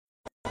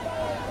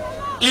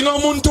ino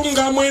muntu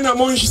ngamwena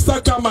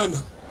monjisakamana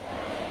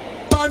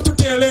pantu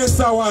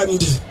telesa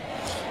wandi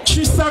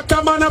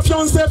chisakamana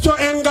fyonse fyo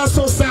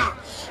engasosa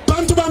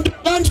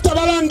bantu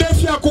tabalanda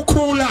efya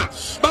kukula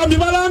bambi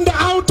balanda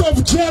out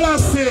of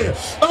jealousy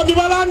bambi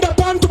balanda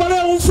bantu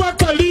bale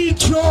umfaka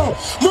licho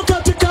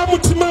mukatika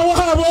mutima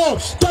wabo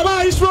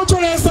tabaishwa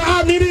tolesa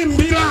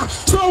amirimbira.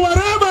 So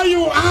wherever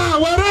you are,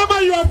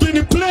 wherever you have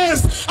been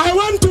placed, I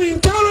want to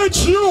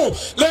encourage you,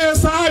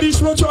 lesa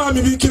alishwa to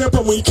amibikire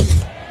pamwiki.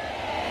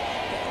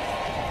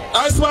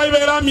 That's why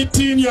bela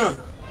mitinya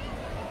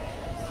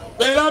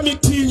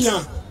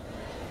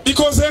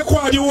because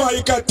ekwali wa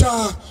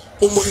ikata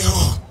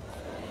umweo.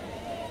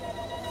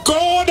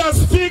 God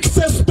has fixed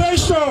a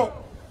special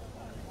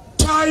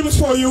time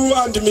for you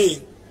and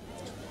me.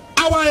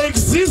 Our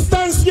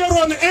existence here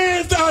on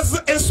earth has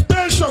a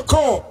special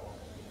call.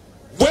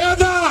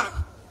 Whether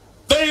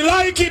they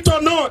like it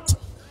or not,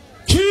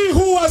 he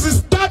who has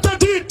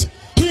started it,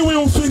 he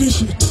will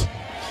finish it.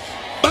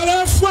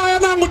 Balefwaya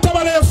na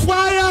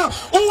mutabalefwaya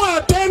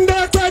uwa tende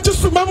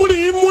kajisuma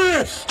muli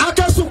imwe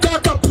akasuka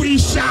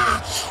akapuisha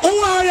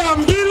uwa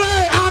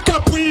yambile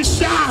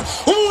akapuisha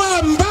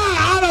uwa mba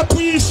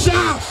alapuisha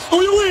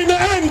uyuwine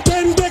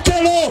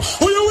entendekelo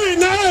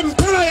uyuwine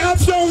empera ya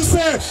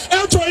fyonse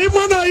echo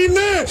imwe na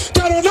ine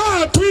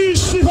kanona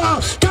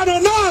tuishiva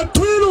kanona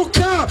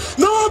tuiluka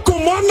no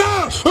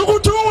kumona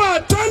ukutuwa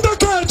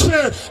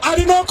tendekache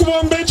alino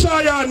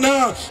kubombecha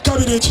yana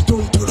kabiri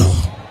chituntulo.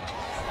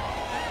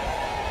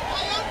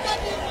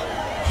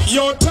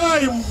 Your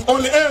time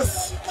on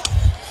earth,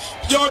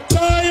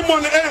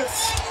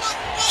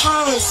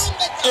 has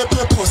a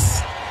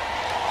purpose.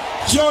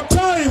 Your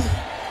time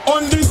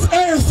on this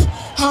earth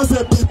has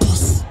a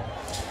purpose.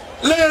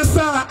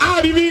 Lesa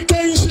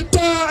arivike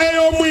nshita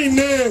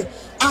eyomwine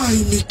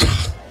aimika.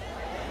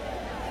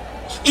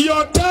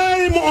 Your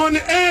time on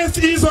earth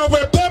is of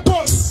a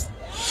purpose.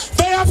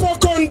 Therefore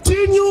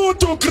continue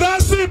to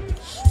grasp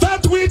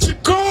that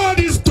which God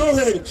is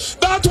doing,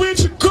 that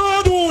which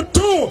God will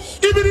do,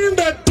 even in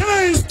the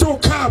days to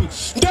come.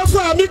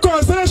 Therefore, I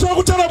consider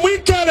kutala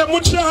mwikele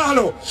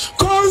muchalo,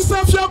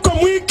 concept yako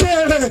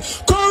mwikele,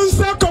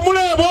 concept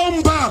mule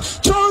bomba,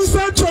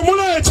 concept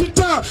mule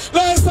chita,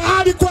 lesa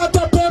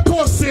adikwata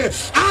purpose,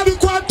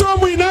 adikwata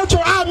mwinacho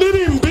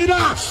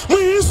amirimbira,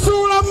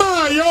 mwisula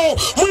mayo,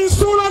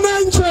 mwisula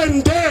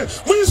nenjende,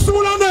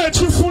 mwisula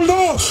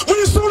nechifulo,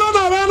 mwisula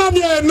na bena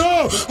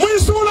mieno,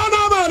 mwisula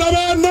na bana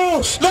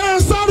beno.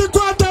 Let's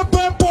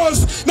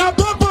purpose. Na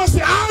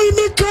purpose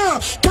aimika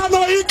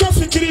kano ika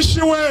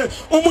fikirishiwe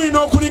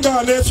umwino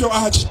kulinga nefyo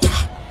ajita.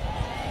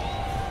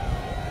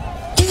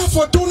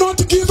 Therefore, do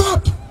not give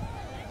up.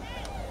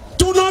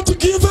 Do not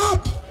give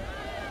up.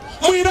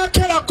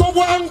 Mwirakela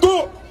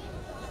kobwangu.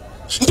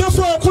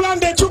 Therefore,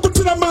 kulande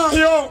chukutila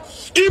mahyo.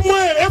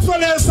 Imwe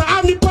efelesa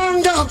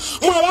amipanga.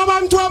 Mwa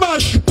wabantu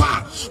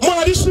abashipa.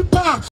 Mwa lishipa.